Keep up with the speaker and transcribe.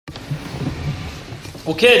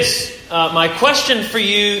Well, kids, my question for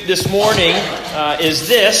you this morning is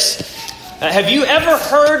this. Have you ever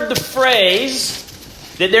heard the phrase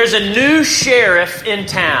that there's a new sheriff in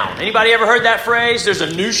town? Anybody ever heard that phrase? There's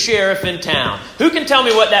a new sheriff in town. Who can tell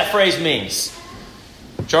me what that phrase means?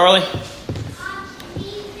 Charlie?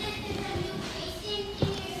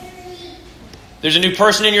 There's a new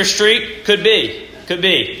person in your street? Could be. Could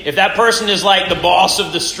be. If that person is like the boss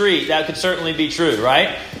of the street, that could certainly be true,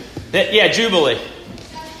 right? Yeah, Jubilee.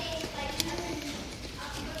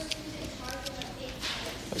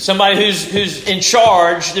 Somebody who's in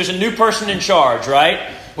charge, there's a new person in charge, right?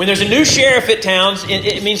 When there's a new sheriff at towns,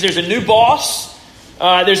 it means there's a new boss,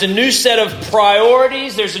 there's a new set of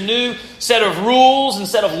priorities, there's a new set of rules and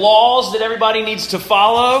set of laws that everybody needs to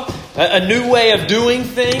follow, a new way of doing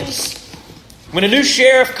things. When a new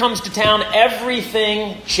sheriff comes to town,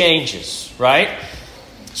 everything changes, right?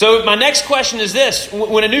 So my next question is this.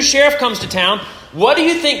 When a new sheriff comes to town, what do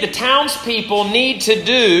you think the townspeople need to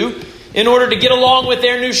do in order to get along with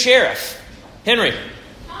their new sheriff? Henry?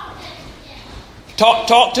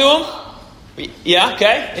 Talk to him? Yeah,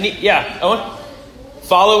 okay. Owen?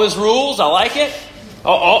 Follow his rules. I like it.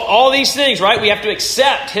 All these things, right? We have to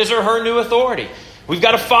accept his or her new authority. We've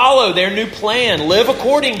got to follow their new plan. Live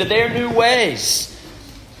according to their new ways.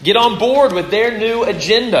 Get on board with their new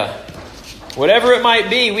agenda. Whatever it might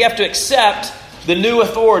be, we have to accept the new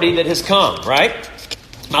authority that has come, right?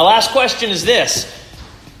 My last question is this.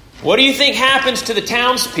 What do you think happens to the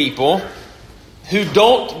townspeople who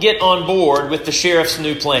don't get on board with the sheriff's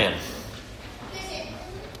new plan?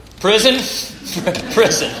 Prison?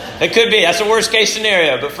 Prison. It could be. That's the worst case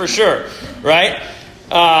scenario, but for sure, right?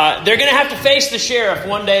 They're going to have to face the sheriff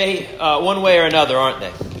one day, one way or another, aren't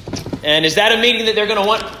they? And is that a meeting that they're going to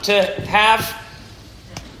want to have?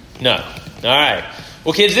 No. All right.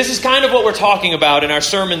 Well, kids, this is kind of what we're talking about in our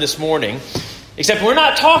sermon this morning. Except we're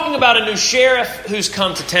not talking about a new sheriff who's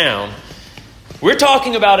come to town. We're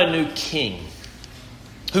talking about a new king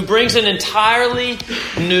who brings an entirely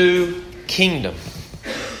new kingdom.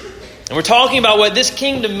 And we're talking about what this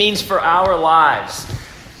kingdom means for our lives.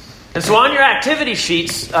 And so on your activity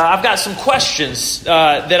sheets, I've got some questions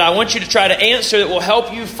that I want you to try to answer that will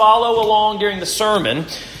help you follow along during the sermon.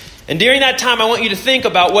 And during that time, I want you to think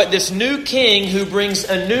about what this new king who brings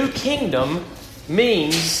a new kingdom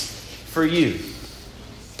means for you.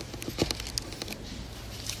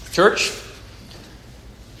 Church,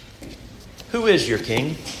 who is your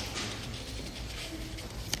king?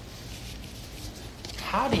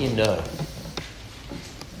 How do you know?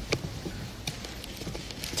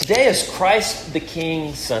 Today is Christ the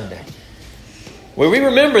King Sunday, where we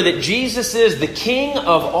remember that Jesus is the King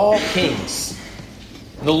of all kings,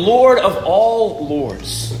 the Lord of all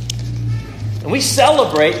lords. And we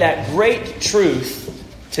celebrate that great truth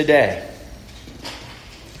today.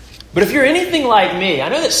 But if you're anything like me, I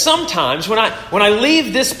know that sometimes when I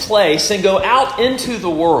leave this place and go out into the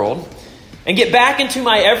world and get back into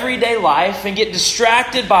my everyday life and get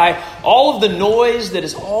distracted by all of the noise that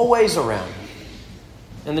is always around me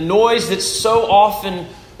and the noise that's so often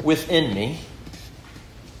within me,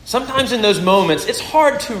 sometimes in those moments it's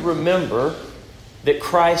hard to remember that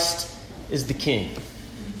Christ is the King.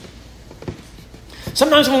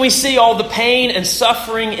 Sometimes when we see all the pain and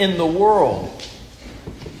suffering in the world,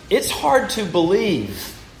 it's hard to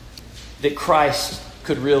believe that Christ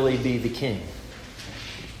could really be the King.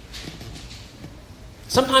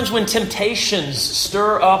 Sometimes when temptations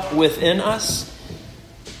stir up within us,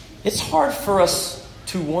 it's hard for us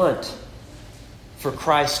to want for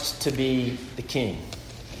Christ to be the King.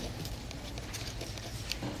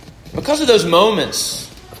 Because of those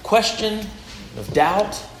moments of question, of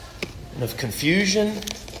doubt, and of confusion,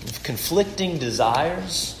 of conflicting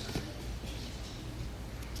desires,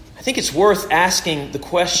 I think it's worth asking the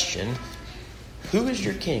question, who is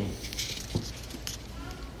your king?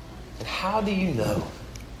 And how do you know?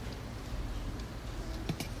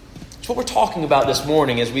 It's what we're talking about this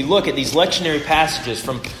morning as we look at these lectionary passages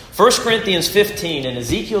from 1 Corinthians 15 and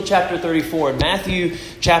Ezekiel chapter 34 and Matthew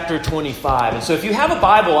chapter 25. And so if you have a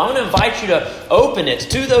Bible, I want to invite you to open it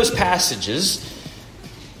to those passages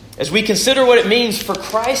as we consider what it means for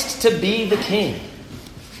Christ to be the King.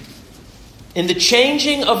 In the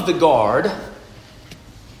changing of the guard,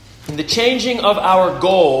 in the changing of our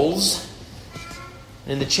goals,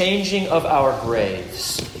 and in the changing of our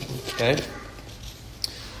graves. Okay?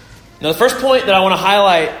 Now, the first point that I want to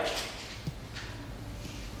highlight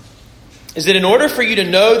is that in order for you to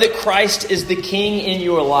know that Christ is the King in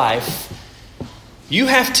your life, you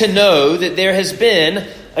have to know that there has been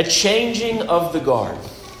a changing of the guard,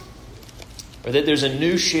 or that there's a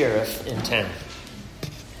new sheriff in town.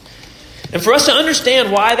 And for us to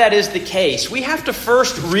understand why that is the case, we have to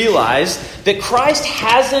first realize that Christ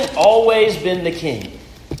hasn't always been the king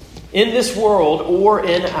in this world or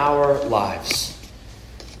in our lives.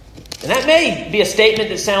 And that may be a statement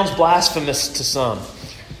that sounds blasphemous to some,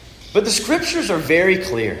 but the scriptures are very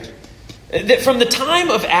clear that from the time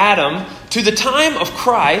of Adam to the time of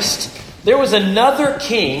Christ, there was another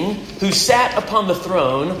king who sat upon the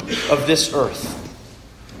throne of this earth.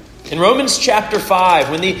 In Romans chapter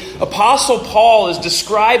 5, when the Apostle Paul is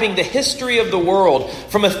describing the history of the world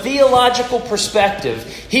from a theological perspective,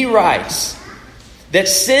 he writes that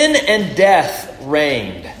sin and death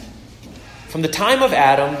reigned from the time of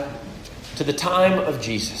Adam to the time of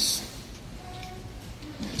Jesus.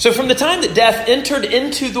 So from the time that death entered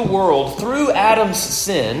into the world through Adam's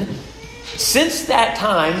sin, since that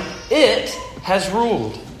time, it has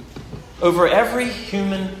ruled over every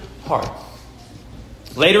human heart.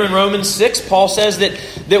 Later in Romans 6, Paul says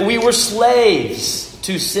that we were slaves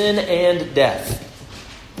to sin and death.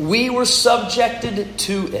 We were subjected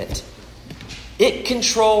to it. It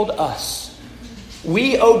controlled us.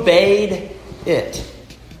 We obeyed it.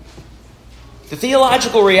 The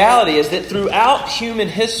theological reality is that throughout human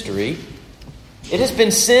history, it has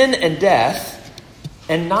been sin and death,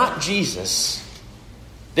 and not Jesus,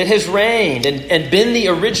 that has reigned and been the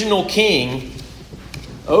original king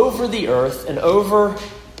over the earth and over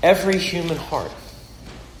every human heart.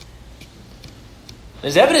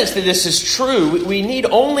 As evidence that this is true, we need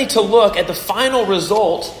only to look at the final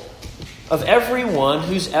result of everyone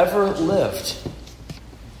who's ever lived.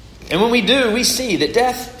 And when we do, we see that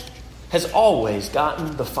death has always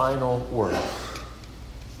gotten the final word.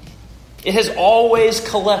 It has always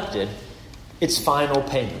collected its final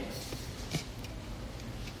payment.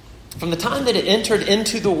 From the time that it entered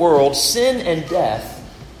into the world, sin and death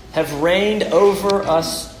have reigned over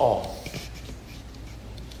us all.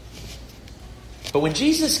 But when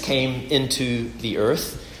Jesus came into the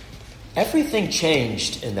earth, everything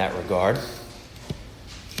changed in that regard.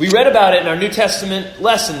 We read about it in our New Testament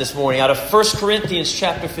lesson this morning out of 1 Corinthians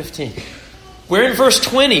chapter 15, where in verse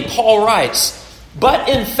 20, Paul writes, "But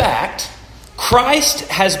in fact, Christ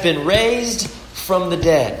has been raised from the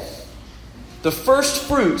dead, the first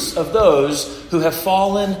fruits of those who have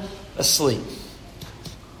fallen asleep."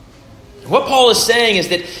 What Paul is saying is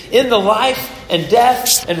that in the life and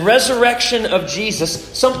death and resurrection of Jesus,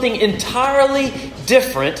 something entirely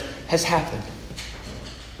different has happened.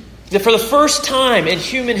 That for the first time in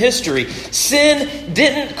human history, sin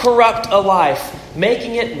didn't corrupt a life,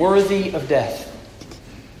 making it worthy of death.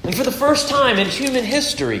 And for the first time in human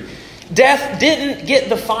history, death didn't get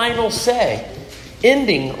the final say,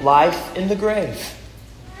 ending life in the grave.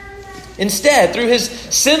 Instead, through his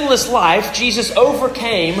sinless life, Jesus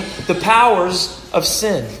overcame the powers of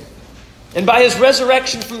sin. And by his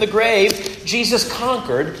resurrection from the grave, Jesus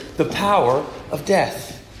conquered the power of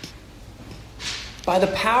death. By the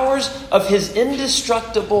powers of his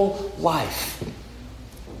indestructible life,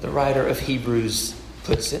 the writer of Hebrews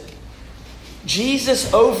puts it,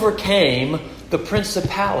 Jesus overcame the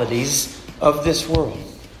principalities of this world.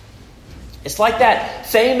 It's like that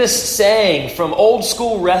famous saying from old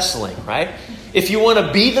school wrestling, right? If you want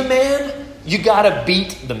to be the man, you got to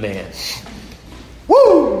beat the man.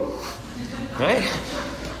 Woo! Right?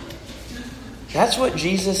 That's what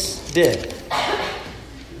Jesus did.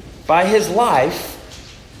 By his life,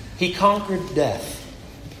 he conquered death.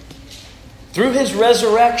 Through his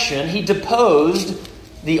resurrection, he deposed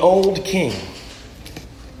the old king.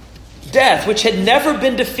 Death, which had never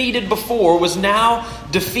been defeated before, was now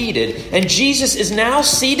defeated. And Jesus is now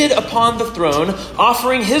seated upon the throne,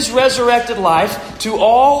 offering his resurrected life to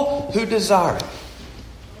all who desire it.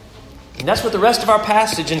 And that's what the rest of our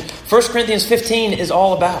passage in 1 Corinthians 15 is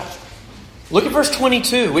all about. Look at verse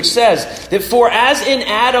 22, which says that for as in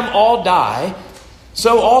Adam all die,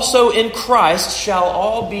 so also in Christ shall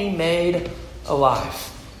all be made alive.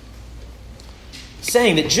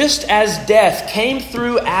 Saying that just as death came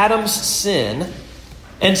through Adam's sin,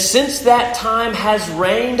 and since that time has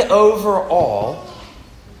reigned over all,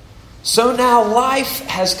 so now life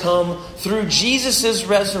has come through Jesus'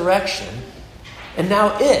 resurrection, and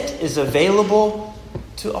now it is available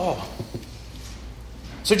to all.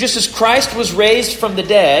 So just as Christ was raised from the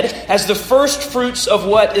dead as the first fruits of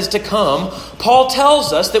what is to come, Paul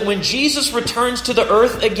tells us that when Jesus returns to the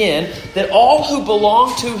earth again, that all who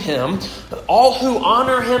belong to him, all who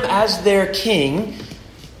honor him as their king,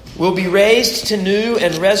 will be raised to new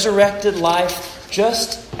and resurrected life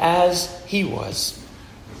just as he was.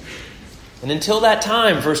 And until that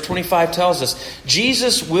time, verse 25 tells us,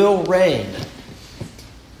 Jesus will reign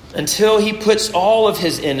until he puts all of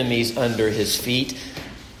his enemies under his feet.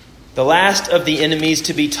 The last of the enemies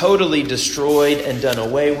to be totally destroyed and done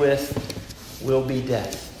away with will be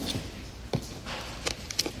death.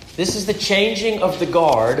 This is the changing of the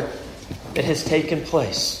guard that has taken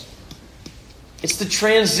place. It's the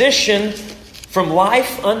transition from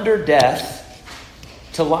life under death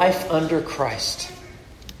to life under Christ.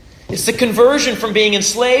 It's the conversion from being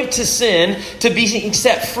enslaved to sin to being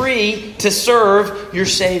set free to serve your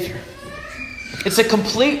Savior. It's a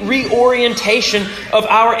complete reorientation of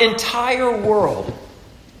our entire world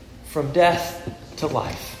from death to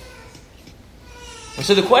life. And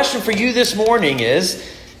so the question for you this morning is,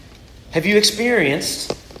 have you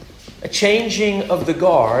experienced a changing of the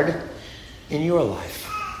guard in your life?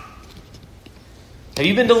 Have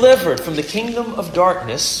you been delivered from the kingdom of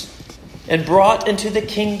darkness and brought into the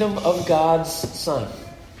kingdom of God's Son?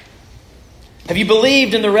 Have you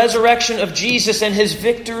believed in the resurrection of Jesus and his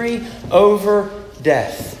victory over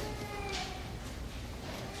death?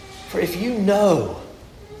 For if you know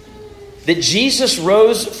that Jesus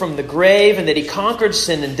rose from the grave and that he conquered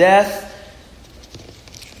sin and death,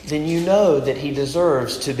 then you know that he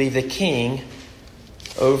deserves to be the king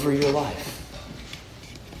over your life.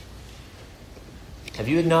 Have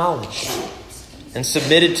you acknowledged and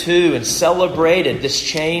submitted to and celebrated this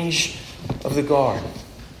change of the guard?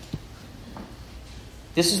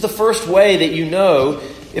 This is the first way that you know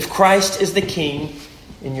if Christ is the king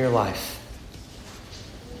in your life.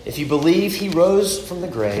 If you believe he rose from the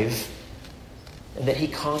grave and that he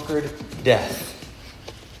conquered death.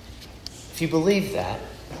 If you believe that,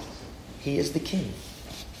 he is the king.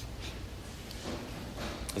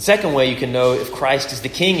 The second way you can know if Christ is the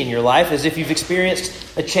king in your life is if you've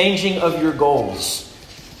experienced a changing of your goals.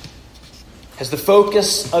 Has the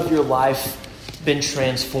focus of your life been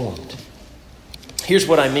transformed? Here's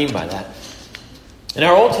what I mean by that. In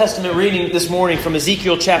our Old Testament reading this morning from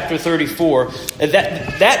Ezekiel chapter 34,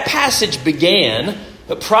 that passage began,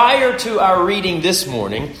 but prior to our reading this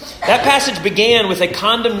morning, that passage began with a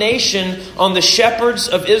condemnation on the shepherds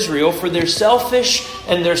of Israel for their selfish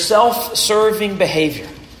and their self-serving behavior.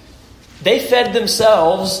 They fed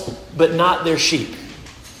themselves, but not their sheep.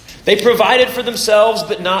 They provided for themselves,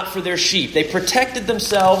 but not for their sheep. They protected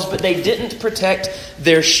themselves, but they didn't protect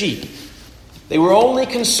their sheep. They were only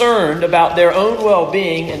concerned about their own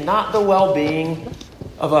well-being and not the well-being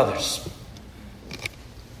of others.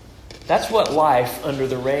 That's what life under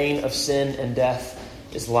the reign of sin and death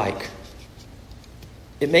is like.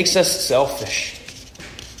 It makes us selfish.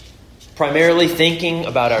 Primarily thinking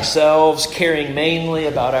about ourselves, caring mainly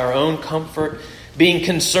about our own comfort, being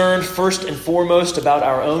concerned first and foremost about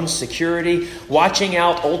our own security, watching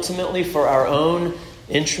out ultimately for our own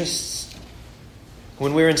interests.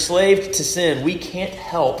 When we're enslaved to sin, we can't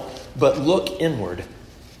help but look inward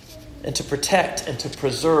and to protect and to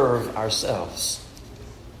preserve ourselves.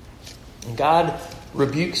 And God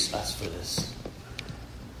rebukes us for this.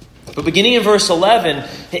 But beginning in verse 11,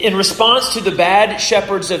 in response to the bad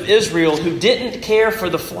shepherds of Israel who didn't care for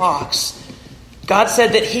the flocks, God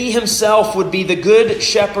said that he himself would be the good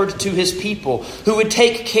shepherd to his people, who would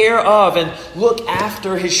take care of and look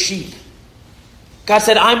after his sheep. God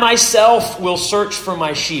said, I myself will search for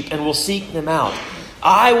my sheep and will seek them out.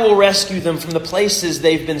 I will rescue them from the places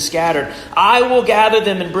they've been scattered. I will gather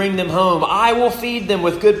them and bring them home. I will feed them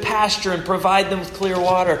with good pasture and provide them with clear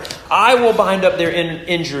water. I will bind up their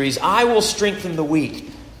injuries. I will strengthen the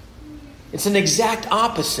weak. It's an exact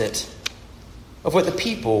opposite of what the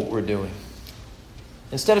people were doing.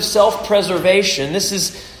 Instead of self-preservation, this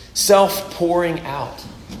is self-pouring out.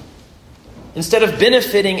 Instead of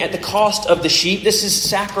benefiting at the cost of the sheep, this is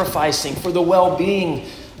sacrificing for the well-being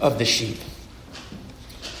of the sheep.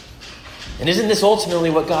 And isn't this ultimately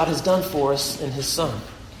what God has done for us in his Son?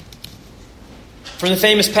 From the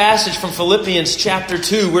famous passage from Philippians chapter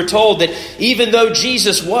 2, we're told that even though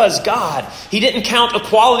Jesus was God, he didn't count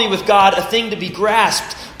equality with God a thing to be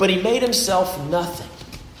grasped, but he made himself nothing,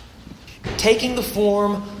 taking the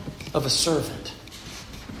form of a servant.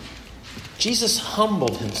 Jesus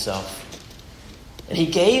humbled himself, and he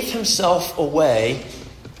gave himself away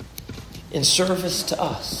in service to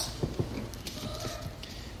us.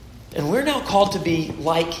 And we're now called to be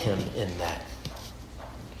like him in that.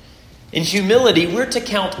 In humility, we're to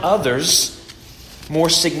count others more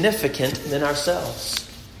significant than ourselves.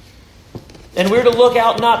 And we're to look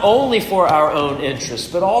out not only for our own interests,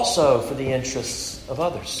 but also for the interests of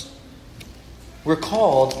others. We're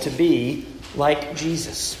called to be like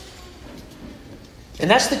Jesus. And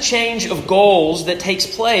that's the change of goals that takes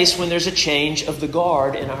place when there's a change of the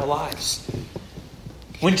guard in our lives.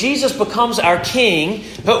 When Jesus becomes our king,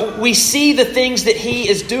 we see the things that he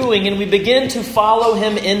is doing and we begin to follow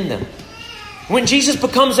him in them. When Jesus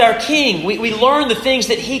becomes our king, we learn the things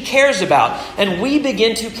that he cares about, and we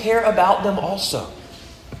begin to care about them also.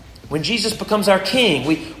 When Jesus becomes our king,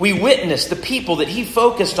 we witness the people that he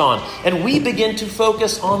focused on, and we begin to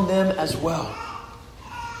focus on them as well.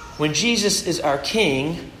 When Jesus is our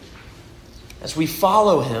king, as we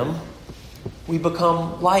follow him, we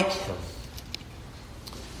become like him.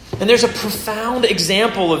 And there's a profound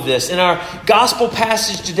example of this in our gospel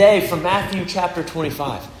passage today from Matthew chapter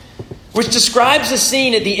 25, which describes a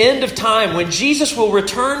scene at the end of time when Jesus will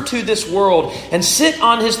return to this world and sit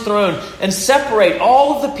on his throne and separate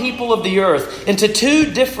all of the people of the earth into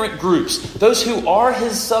two different groups, those who are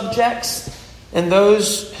his subjects and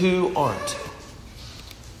those who aren't.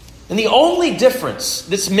 And the only difference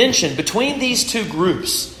that's mentioned between these two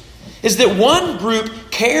groups is that one group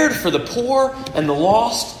cared for the poor and the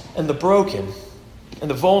lost and the broken and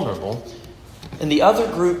the vulnerable, and the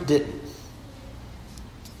other group didn't.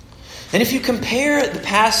 And if you compare the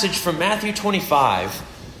passage from Matthew 25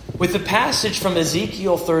 with the passage from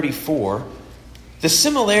Ezekiel 34, the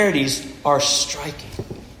similarities are striking.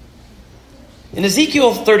 In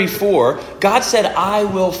Ezekiel 34, God said, "I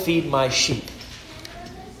will feed my sheep."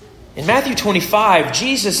 In Matthew 25,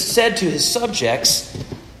 Jesus said to his subjects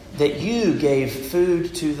that you gave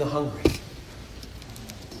food to the hungry.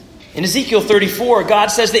 In Ezekiel 34,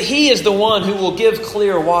 God says that he is the one who will give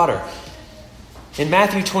clear water. In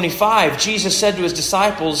Matthew 25, Jesus said to his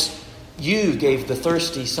disciples, you gave the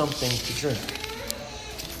thirsty something to drink.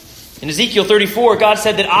 In Ezekiel 34, God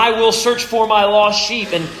said that I will search for my lost sheep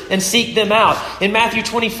and seek them out. In Matthew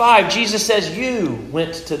 25, Jesus says you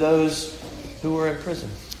went to those who were in prison.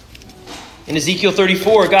 In Ezekiel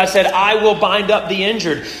 34, God said, I will bind up the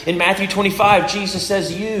injured. In Matthew 25, Jesus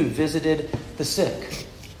says you visited the sick.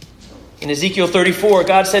 In Ezekiel 34,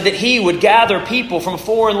 God said that he would gather people from a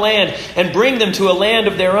foreign land and bring them to a land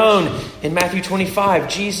of their own. In Matthew 25,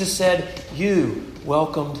 Jesus said, you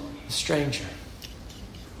welcomed the stranger.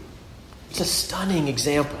 It's a stunning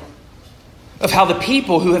example of how the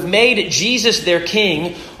people who have made Jesus their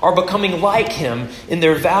king are becoming like him in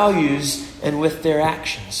their values and with their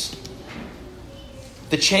actions.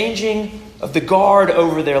 The changing of the guard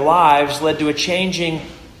over their lives led to a changing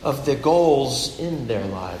of the goals in their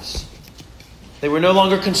lives. They were no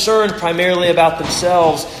longer concerned primarily about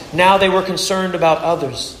themselves. Now they were concerned about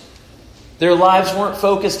others. Their lives weren't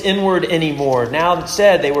focused inward anymore. Now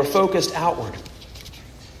instead they were focused outward.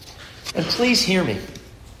 And please hear me.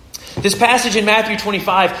 This passage in Matthew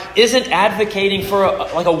 25 isn't advocating for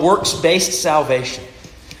a works-based salvation.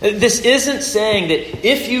 This isn't saying that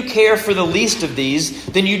if you care for the least of these,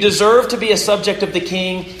 then you deserve to be a subject of the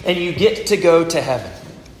king and you get to go to heaven.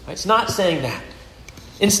 It's not saying that.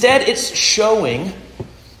 Instead, it's showing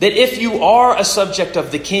that if you are a subject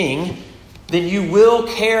of the king, then you will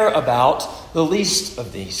care about the least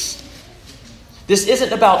of these. This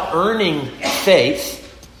isn't about earning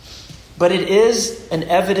faith, but it is an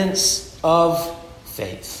evidence of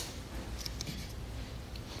faith.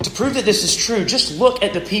 To prove that this is true, just look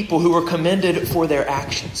at the people who were commended for their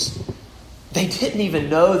actions. They didn't even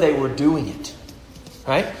know they were doing it.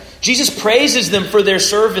 Right? Jesus praises them for their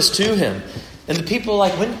service to him. And the people are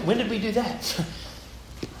like, when did we do that?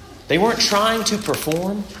 They weren't trying to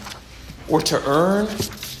perform or to earn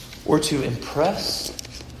or to impress.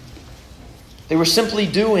 They were simply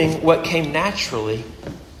doing what came naturally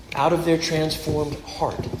out of their transformed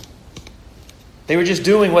heart. They were just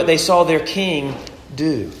doing what they saw their king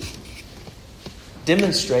do,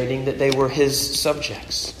 demonstrating that they were his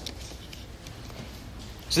subjects.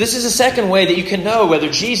 So this is a second way that you can know whether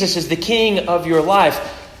Jesus is the king of your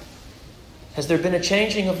life. Has there been a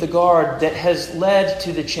changing of the guard that has led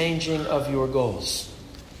to the changing of your goals?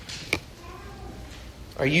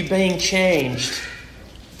 Are you being changed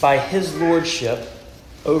by his lordship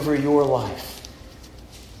over your life?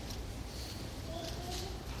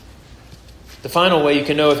 The final way you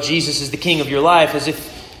can know if Jesus is the king of your life is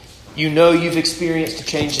if you know you've experienced a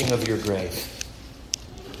changing of your grave.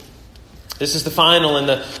 This is the final and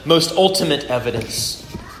the most ultimate evidence.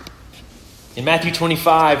 In Matthew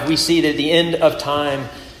 25, we see that at the end of time,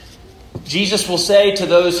 Jesus will say to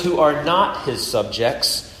those who are not his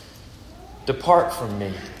subjects, depart from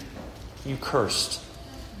me, you cursed,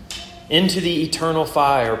 into the eternal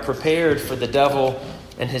fire prepared for the devil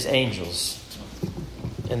and his angels.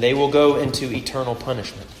 And they will go into eternal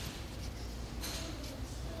punishment.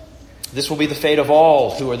 This will be the fate of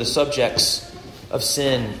all who are the subjects of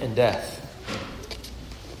sin and death.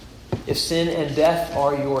 If sin and death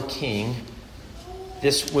are your king,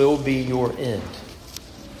 this will be your end.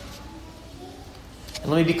 And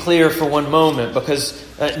let me be clear for one moment, because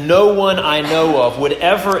no one I know of would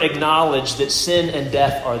ever acknowledge that sin and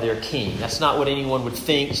death are their king. That's not what anyone would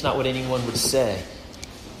think. It's not what anyone would say.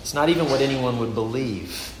 It's not even what anyone would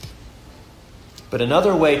believe. But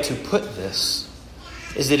another way to put this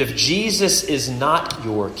is that if Jesus is not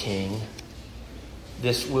your king,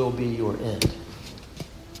 this will be your end.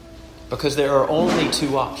 Because there are only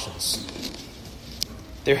two options.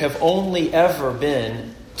 There have only ever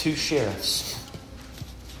been two sheriffs.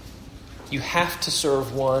 You have to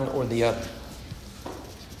serve one or the other.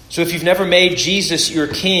 So if you've never made Jesus your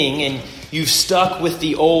king and you've stuck with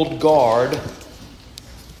the old guard,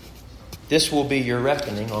 this will be your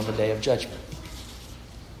reckoning on the day of judgment.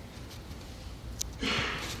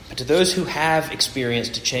 But to those who have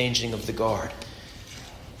experienced a changing of the guard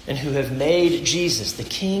and who have made Jesus the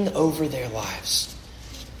king over their lives,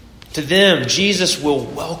 to them, Jesus will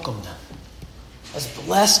welcome them as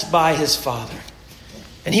blessed by his Father.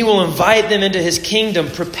 And he will invite them into his kingdom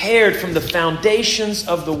prepared from the foundations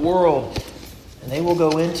of the world. And they will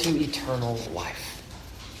go into eternal life.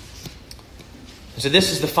 And so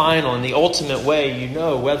this is the final and the ultimate way you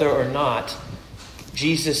know whether or not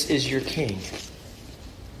Jesus is your king.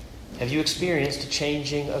 Have you experienced a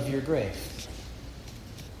changing of your grave?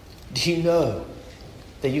 Do you know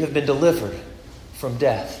that you have been delivered from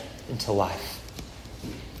death into life?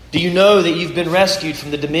 Do you know that you've been rescued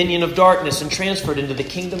from the dominion of darkness and transferred into the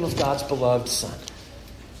kingdom of God's beloved Son?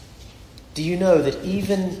 Do you know that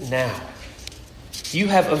even now you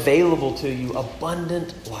have available to you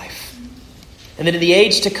abundant life? And that in the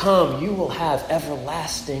age to come you will have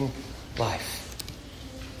everlasting life?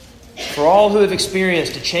 For all who have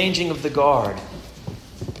experienced a changing of the guard,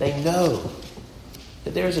 they know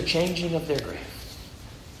that there is a changing of their grave.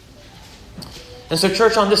 And so,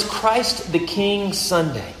 church, on this Christ the King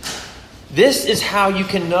Sunday, this is how you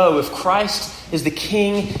can know if Christ is the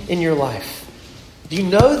King in your life. Do you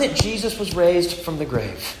know that Jesus was raised from the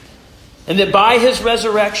grave? And that by his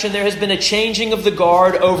resurrection there has been a changing of the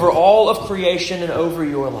guard over all of creation and over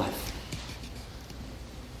your life?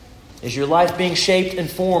 Is your life being shaped and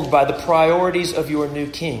formed by the priorities of your new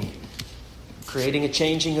King, creating a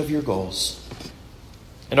changing of your goals?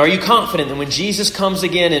 And are you confident that when Jesus comes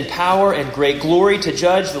again in power and great glory to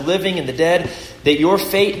judge the living and the dead, that your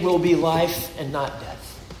fate will be life and not death?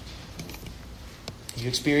 Have you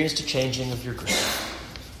experienced a changing of your grave?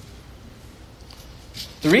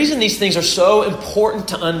 The reason these things are so important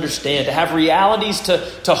to understand, to have realities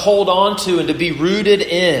to hold on to and to be rooted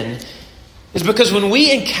in, is because when we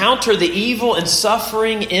encounter the evil and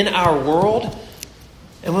suffering in our world,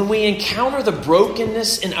 and when we encounter the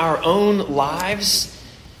brokenness in our own lives,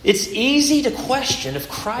 it's easy to question if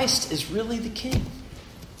Christ is really the King.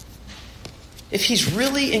 If he's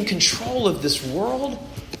really in control of this world,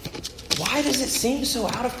 why does it seem so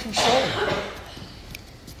out of control?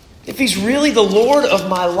 If he's really the Lord of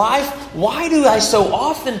my life, why do I so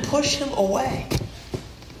often push him away?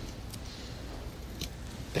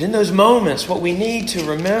 But in those moments, what we need to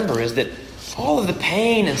remember is that all of the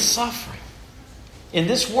pain and suffering in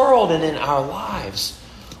this world and in our lives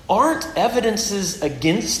aren't evidences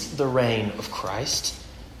against the reign of Christ,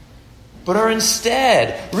 but are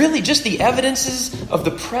instead really just the evidences of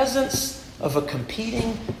the presence of a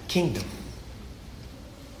competing kingdom.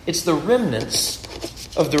 It's the remnants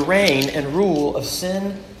of the reign and rule of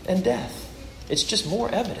sin and death. It's just more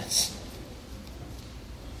evidence.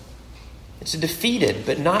 It's a defeated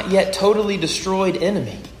but not yet totally destroyed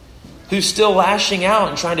enemy who's still lashing out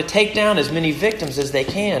and trying to take down as many victims as they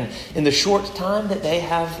can in the short time that they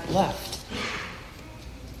have left.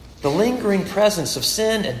 The lingering presence of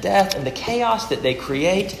sin and death and the chaos that they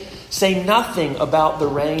create say nothing about the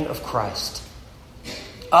reign of Christ,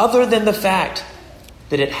 other than the fact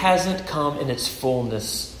that it hasn't come in its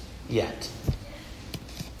fullness yet.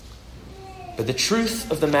 But the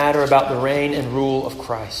truth of the matter about the reign and rule of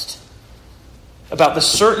Christ, about the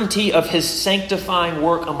certainty of his sanctifying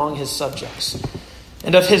work among his subjects,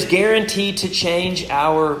 and of his guarantee to change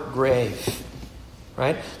our grave,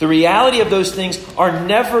 right? The reality of those things are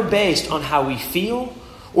never based on how we feel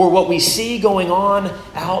or what we see going on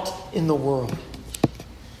out in the world.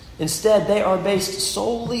 Instead, they are based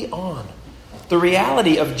solely on the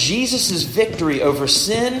reality of Jesus' victory over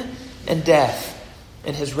sin and death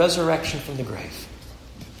and his resurrection from the grave.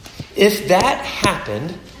 If that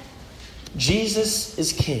happened, Jesus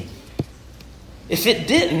is king. If it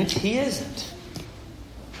didn't, he isn't.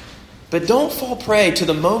 But don't fall prey to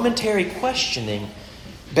the momentary questioning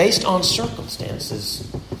based on circumstances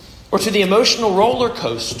or to the emotional roller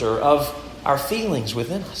coaster of our feelings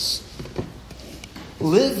within us.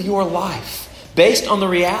 Live your life based on the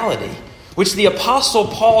reality which the Apostle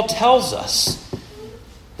Paul tells us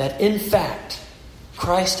that in fact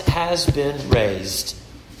Christ has been raised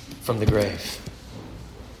from the grave.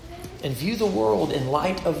 And view the world in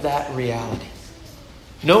light of that reality,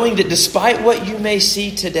 knowing that despite what you may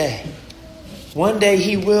see today, one day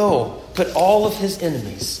he will put all of his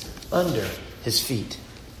enemies under his feet.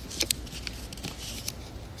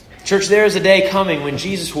 Church, there is a day coming when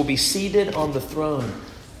Jesus will be seated on the throne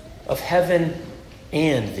of heaven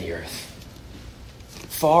and the earth,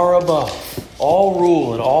 far above all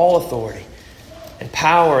rule and all authority and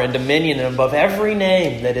power and dominion, and above every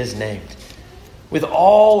name that is named, with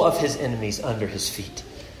all of his enemies under his feet,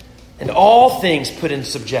 and all things put in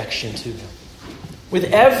subjection to him, with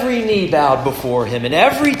every knee bowed before him, and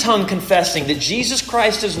every tongue confessing that Jesus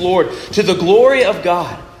Christ is Lord, to the glory of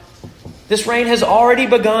God. This reign has already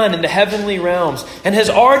begun in the heavenly realms, and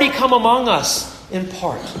has already come among us in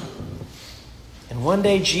part. And one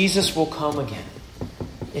day Jesus will come again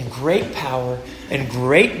in great power and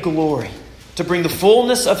great glory to bring the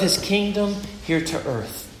fullness of his kingdom here to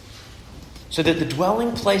earth, so that the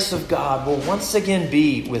dwelling place of God will once again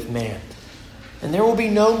be with man. And there will be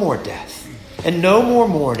no more death, and no more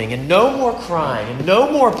mourning, and no more crying, and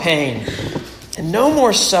no more pain, and no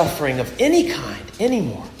more suffering of any kind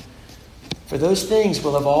anymore. For those things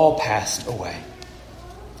will have all passed away.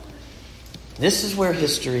 This is where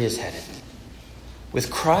history is headed,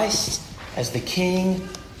 with Christ as the King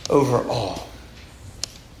over all.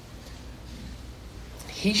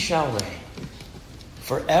 He shall reign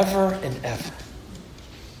forever and ever.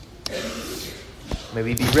 May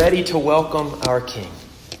we be ready to welcome our King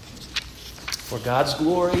for God's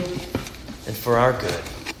glory and for our good.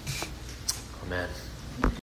 Amen.